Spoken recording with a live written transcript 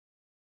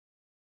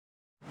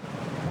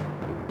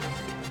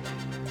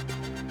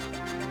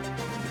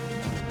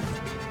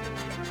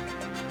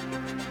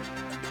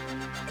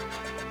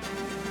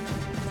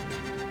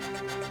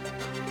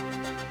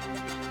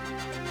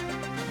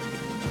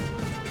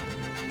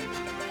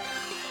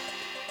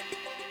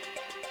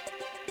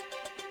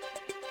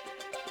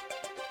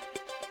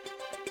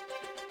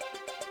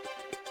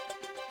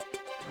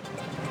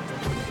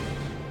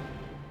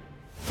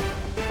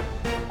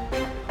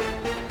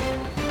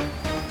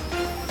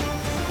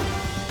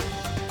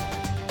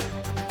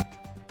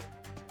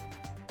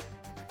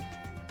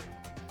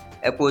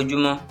Ẹ kú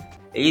ojúmọ́,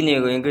 èyí ni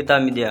ìròyìn Greater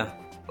Media.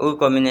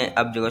 Orúkọ mi ni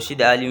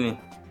Abdul-Rosheed Alimi.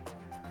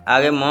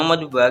 Ààrẹ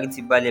Muhammadu Buhari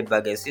ti balẹ̀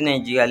bàgẹ́ sí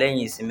Nàìjíríà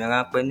lẹ́yìn ìsinmi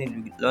ráńpẹ́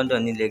nílùú London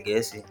nílẹ̀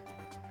Gẹ̀ẹ́sì.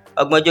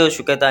 Ọgbọ̀njọ́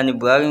oṣù kẹta ni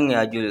Buhari rìnrìn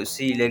àjò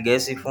sí ilẹ̀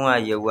Gẹ̀ẹ́sì fún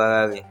àyẹ̀wò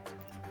ara rẹ̀.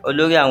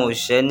 Olórí àwọn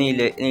òṣìṣẹ́ ní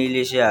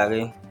iléeṣẹ́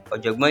ààrẹ,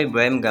 Ọ̀jọ̀gbọ́n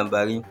Ibrahim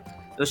Gambari,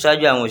 ló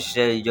ṣáájú àwọn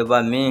òṣìṣẹ́ ìjọba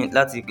míì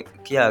láti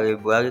kí ààrẹ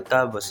Buhari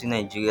káàbọ̀ sí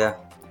Nàìjíríà.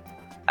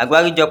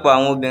 Àgbáríjọpọ̀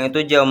àwọn obìnrin tó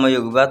jẹ́ ọmọ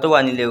Yorùbá tó wà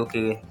nílẹ̀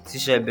òkèèrè ti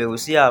ṣèbẹ̀wò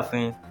sí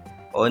ààfin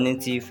Ọọ̀ni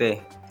ti Ifẹ̀,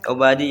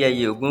 Ọba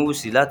Adéyẹyè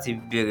Ògúnwùsì láti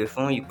béèrè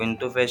fún ìpinnu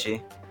tó fẹ́ ṣe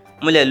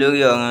múlẹ̀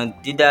lórí ọ̀ràn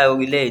dídá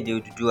orílẹ̀-èdè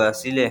Odùduwà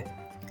sílẹ̀.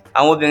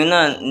 Àwọn obìnrin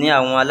náà ní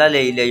àwọn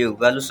alálẹ̀ ilẹ̀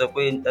Yorùbá ló sọ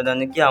pé dandan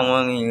ni kí àwọn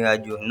rin ìrìn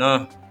àjò náà.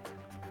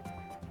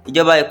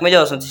 Ìjọba ìpínlẹ̀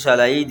Ọ̀ṣun ti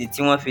ṣàlàyé ìdí tí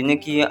wọ́n fi ní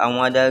kí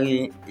àwọn adarí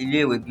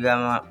iléèwé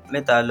girama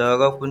 3 lọ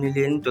rọ́ọ̀kú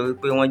nílé nítorí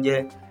pé wọ́n jẹ́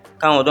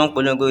káwọn tó ń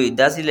polongo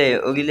ìdásílẹ̀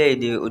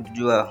orílẹ̀-èdè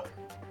Odùduwà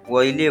wọ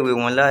iléèwé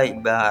wọn láì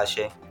gba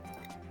àṣẹ.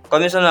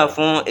 Kọmíṣánná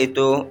fún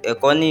ètò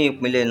ẹ̀kọ́ ní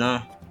ìpínlẹ̀ náà,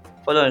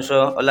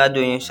 Fọlọ́runṣọ́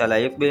Ọládòyin,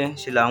 ṣàlàyé pé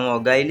ṣe làwọn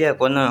ọ̀gá ilé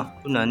ẹ̀kọ́ náà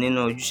kùnà nínú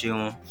ojúṣe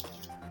wọn.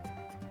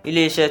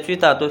 Iléeṣẹ́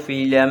Twitter tó fi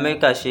ilẹ̀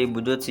Amẹ́ríkà ṣe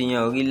ibùdó ti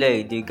yan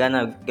orílẹ̀-èdè Ghana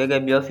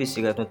gẹ́gẹ́ bí ọ́fíìsì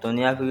rẹ̀ tuntun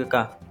ní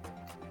Áfíríkà.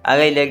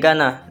 Ààrẹ ilẹ̀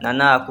Ghana,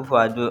 Nana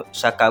Akufo-Addo,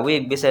 ṣàkàwé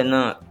ìgbésẹ̀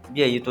náà bí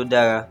èyí tó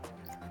dára.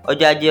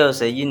 Ọjọ́ Ajé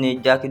ọ̀sẹ̀ yìí ni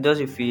Jack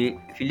Dorsey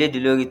fi léde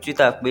lórí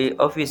Twitter pé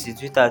ọ́fíìsì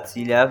Twitter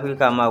ti ilẹ̀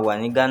Áfíríkà máa wà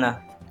ní Ghana.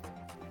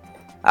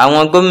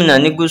 Àwọn gómìnà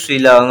ní gúúsù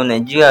ìlà oòrùn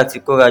Nàìjíríà ti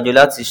kórajọ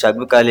láti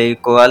ṣàgbékalẹ̀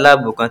ikọ̀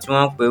aláàbò kan tí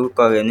wọ́n ń pe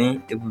orúkọ rẹ̀ ní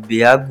Ebube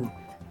Agụ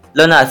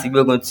lọ́nà àti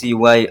gbógun ti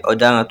ìwà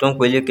ọ̀daràn tó ń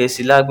peléke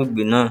sí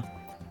lágbègbè náà.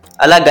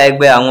 Alága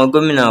ẹgbẹ́ àwọn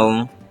gómìnà ọ̀hún,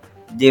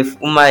 Dave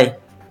Umahi,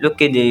 ló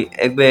kéde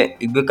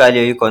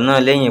ìgbékalẹ̀ ikọ̀ náà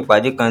lẹ́yìn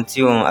ìpàdé kan tí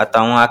òun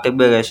àtàwọn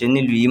akẹgbẹ́ rẹ̀ ṣe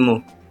nílùú Imo.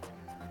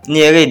 Ní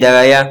eré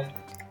ìdárayá,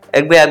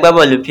 ẹgbẹ́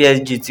agbábọ́ọ̀lù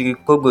PSG ti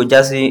kógo já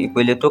sí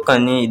ìpele tó kàn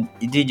ní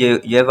ìdíje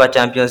UEFA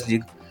Champions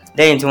League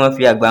lẹ́yìn tí wọ́n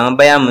fi àgbà wọn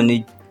Bayern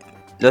Munich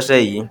lọ́sẹ̀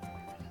yìí.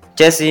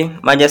 Chelsea,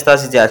 Manchester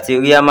City àti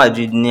Real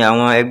Madrid ni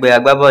àwọn ẹgbẹ́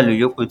agbábọ́ọ̀lù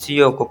yòókù tí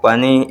yóò kópa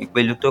ní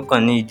ìpele tó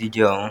kàn ní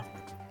ìdíje ọ̀hún.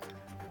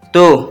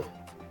 Tó,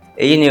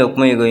 èyí ni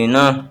òpin ìròyìn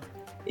náà.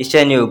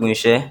 Iṣẹ́ ni òògùn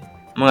ìṣẹ́,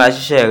 múra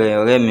ṣiṣẹ́ rẹ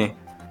ọ̀rẹ́ mi,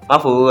 má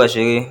fòwúrọ̀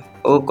ṣeré.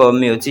 Orúkọ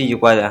mi ò tí ì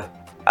yípadà,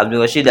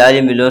 Abdul-Rosheed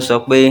Alimi ló ń sọ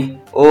pé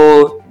ó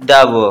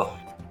dàbọ̀.